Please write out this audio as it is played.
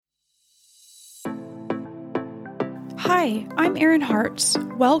Hi, I'm Erin Hartz.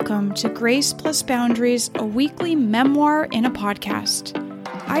 Welcome to Grace Plus Boundaries, a weekly memoir in a podcast.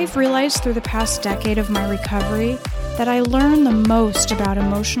 I've realized through the past decade of my recovery that I learn the most about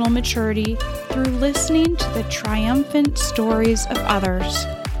emotional maturity through listening to the triumphant stories of others.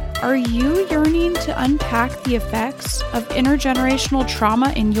 Are you yearning to unpack the effects of intergenerational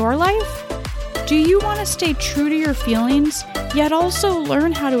trauma in your life? Do you want to stay true to your feelings, yet also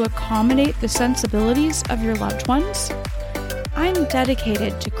learn how to accommodate the sensibilities of your loved ones? I'm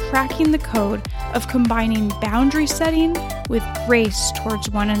dedicated to cracking the code of combining boundary setting with grace towards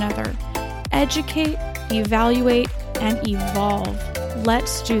one another. Educate, evaluate, and evolve.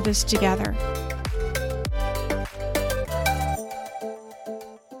 Let's do this together.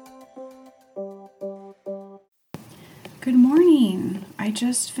 Good morning. I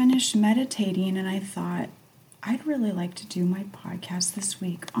just finished meditating and I thought I'd really like to do my podcast this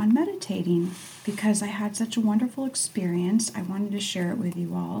week on meditating because I had such a wonderful experience. I wanted to share it with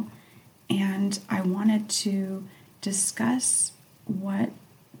you all, and I wanted to discuss what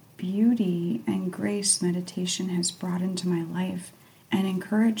beauty and grace meditation has brought into my life and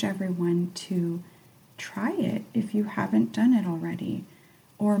encourage everyone to try it if you haven't done it already,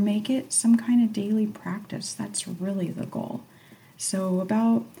 or make it some kind of daily practice. That's really the goal. So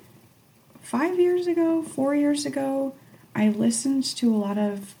about 4 years ago, I listened to a lot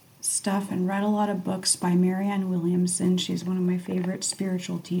of stuff and read a lot of books by Marianne Williamson. She's one of my favorite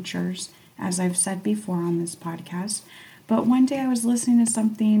spiritual teachers, as I've said before on this podcast. But one day I was listening to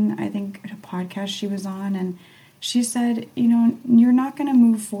something, I think a podcast she was on, and she said, you're not going to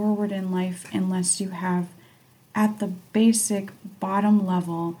move forward in life unless you have, at the basic bottom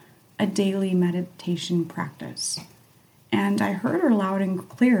level, a daily meditation practice. And I heard her loud and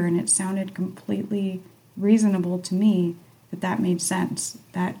clear, and it sounded completely reasonable to me that made sense,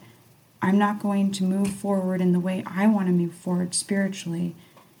 that I'm not going to move forward in the way I want to move forward spiritually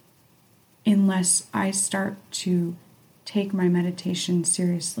unless I start to take my meditation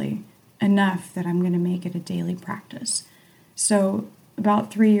seriously enough that I'm going to make it a daily practice. So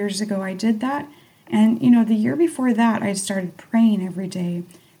about 3 years ago, I did that. And, the year before that, I started praying every day.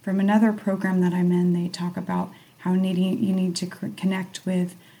 From another program that I'm in, they talk about how you need to connect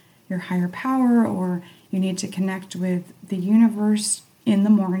with your higher power, or you need to connect with the universe in the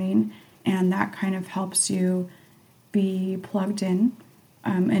morning, and that kind of helps you be plugged in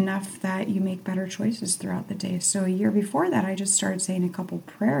enough that you make better choices throughout the day. So a year before that, I just started saying a couple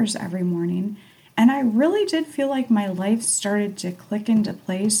prayers every morning, and I really did feel like my life started to click into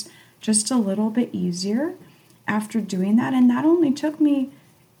place just a little bit easier after doing that. And that only took me,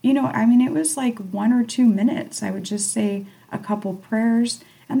 it was like 1 or 2 minutes. I would just say a couple prayers,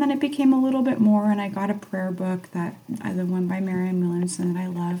 and then it became a little bit more, and I got a prayer book, the one by Marianne Williamson that I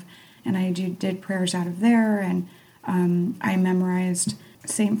love, and I did prayers out of there, and I memorized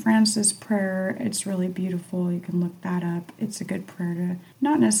St. Francis prayer. It's really beautiful. You can look that up. It's a good prayer to,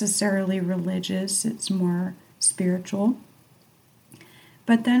 not necessarily religious, it's more spiritual.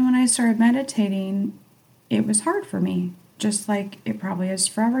 But then when I started meditating, it was hard for me, just like it probably is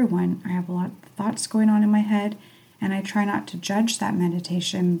for everyone. I have a lot of thoughts going on in my head, and I try not to judge that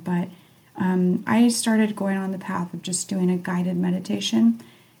meditation, but I started going on the path of just doing a guided meditation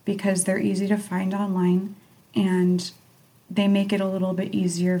because they're easy to find online, and they make it a little bit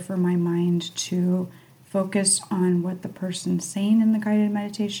easier for my mind to focus on what the person's saying in the guided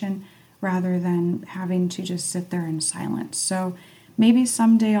meditation rather than having to just sit there in silence. So maybe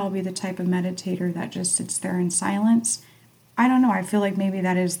someday I'll be the type of meditator that just sits there in silence. I don't know. I feel like maybe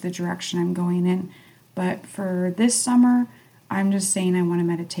that is the direction I'm going in. But for this summer, I'm just saying I want to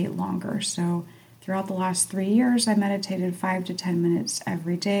meditate longer. So throughout the last 3 years, I meditated 5 to 10 minutes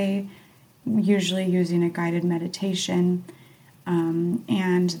every day, usually using a guided meditation.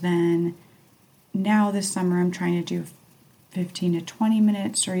 And then now this summer, I'm trying to do 15 to 20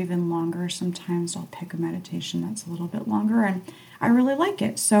 minutes or even longer. Sometimes I'll pick a meditation that's a little bit longer, and I really like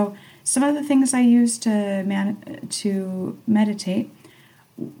it. So some of the things I use to meditate,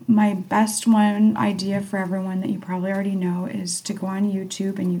 my best one idea for everyone that you probably already know is to go on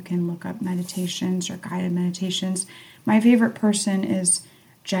YouTube and you can look up meditations or guided meditations. My favorite person is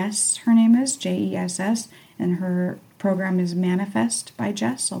Jess. Her name is Jess, and her program is Manifest by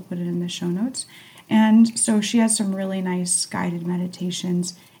Jess. I'll put it in the show notes. And so she has some really nice guided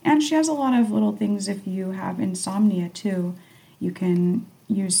meditations, and she has a lot of little things if you have insomnia too. You can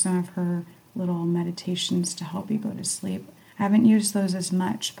use some of her little meditations to help you go to sleep. I haven't used those as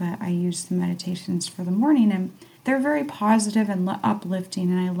much, but I use the meditations for the morning, and they're very positive and uplifting,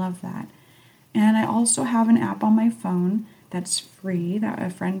 and I love that. And I also have an app on my phone that's free that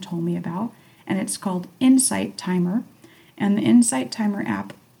a friend told me about, and it's called Insight Timer. And the Insight Timer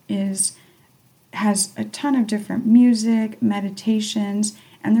app has a ton of different music, meditations,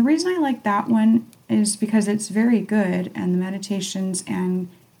 and the reason I like that one is because it's very good and the meditations and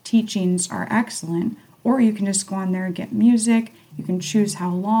teachings are excellent. Or you can just go on there and get music. You can choose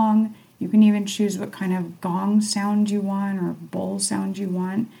how long. You can even choose what kind of gong sound you want or bowl sound you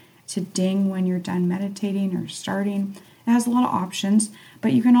want to ding when you're done meditating or starting. It has a lot of options,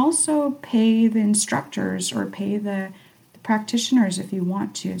 but you can also pay the instructors or pay the practitioners if you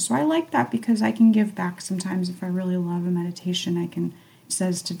want to. So I like that because I can give back sometimes if I really love a meditation. It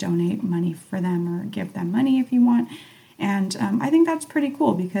says to donate money for them or give them money if you want. And I think that's pretty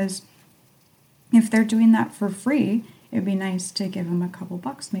cool because if they're doing that for free, it'd be nice to give them a couple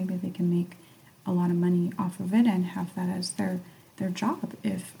bucks. Maybe they can make a lot of money off of it and have that as their job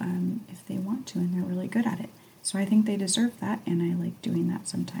if they want to and they're really good at it. So I think they deserve that, and I like doing that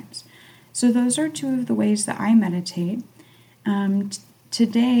sometimes. So those are two of the ways that I meditate.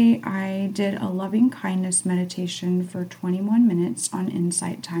 Today I did a loving kindness meditation for 21 minutes on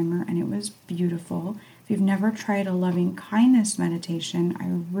Insight Timer, and it was beautiful. If you've never tried a loving kindness meditation, I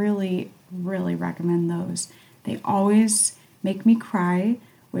really, really recommend those. They always make me cry,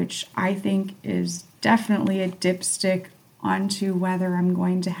 which I think is definitely a dipstick onto whether I'm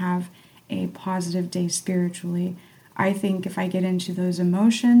going to have a positive day spiritually. I think if I get into those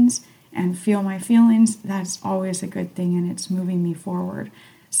emotions and feel my feelings, that's always a good thing and it's moving me forward.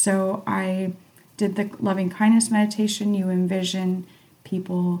 So I did the loving kindness meditation. You envision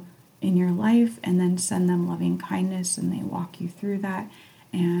people in your life and then send them loving kindness and they walk you through that.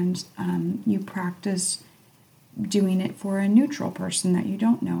 And you practice doing it for a neutral person that you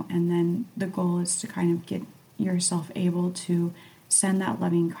don't know. And then the goal is to kind of get yourself able to send that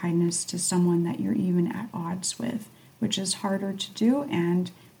loving kindness to someone that you're even at odds with, which is harder to do,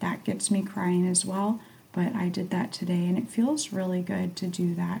 and that gets me crying as well. But I did that today, and it feels really good to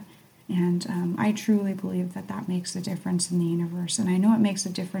do that. And I truly believe that that makes a difference in the universe, and I know it makes a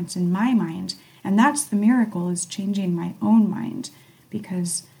difference in my mind, and that's the miracle, is changing my own mind,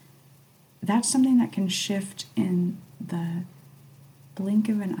 because that's something that can shift in the blink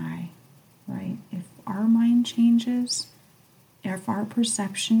of an eye, right? If our mind changes, if our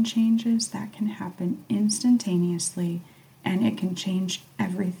perception changes, that can happen instantaneously, and it can change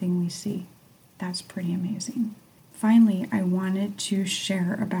everything we see. That's pretty amazing. Finally, I wanted to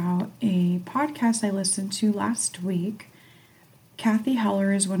share about a podcast I listened to last week. Cathy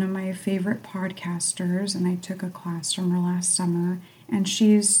Heller is one of my favorite podcasters, and I took a class from her last summer, and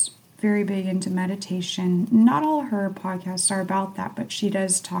she's very big into meditation. Not all of her podcasts are about that, but she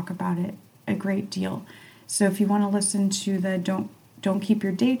does talk about it a great deal. So if you want to listen to the Don't Keep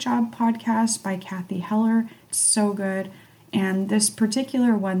Your Day Job podcast by Cathy Heller, it's so good. And this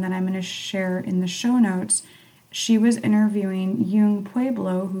particular one that I'm going to share in the show notes, she was interviewing Yung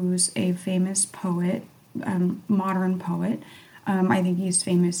Pueblo, who's a famous poet, modern poet. I think he's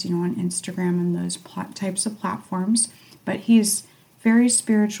famous, on Instagram and those types of platforms. But he's very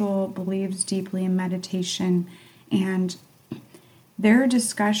spiritual, believes deeply in meditation, and their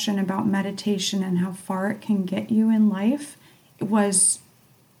discussion about meditation and how far it can get you in life was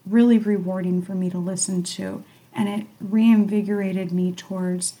really rewarding for me to listen to. And it reinvigorated me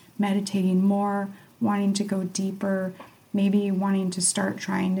towards meditating more, wanting to go deeper, maybe wanting to start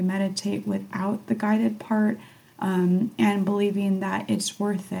trying to meditate without the guided part, and believing that it's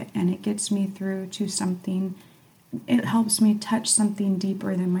worth it and it gets me through to something. It helps me touch something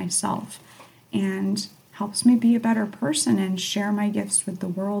deeper than myself and helps me be a better person and share my gifts with the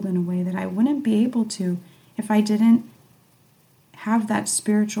world in a way that I wouldn't be able to if I didn't have that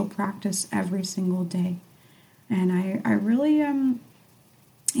spiritual practice every single day. And I really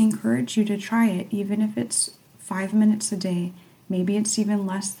encourage you to try it, even if it's 5 minutes a day. Maybe it's even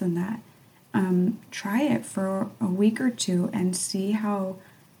less than that. Try it for a week or two and see how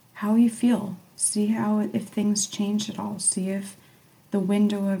you feel. See if things change at all. See if the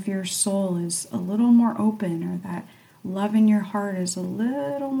window of your soul is a little more open, or that love in your heart is a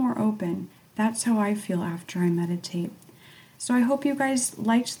little more open. That's how I feel after I meditate. So I hope you guys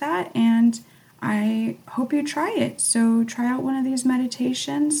liked that, and I hope you try it. So try out one of these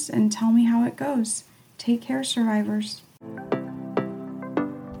meditations and tell me how it goes. Take care, survivors.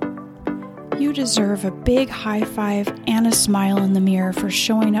 You deserve a big high five and a smile in the mirror for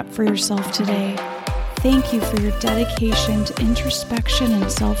showing up for yourself today. Thank you for your dedication to introspection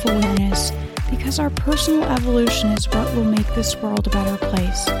and self-awareness, because our personal evolution is what will make this world a better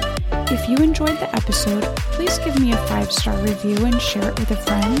place. If you enjoyed the episode, please give me a 5-star review and share it with a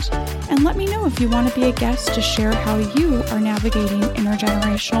friend. And let me know if you want to be a guest to share how you are navigating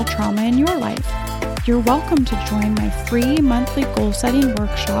intergenerational trauma in your life. You're welcome to join my free monthly goal-setting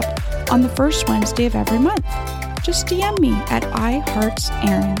workshop on the first Wednesday of every month. Just DM me at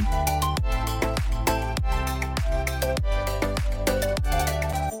iHeartsErin.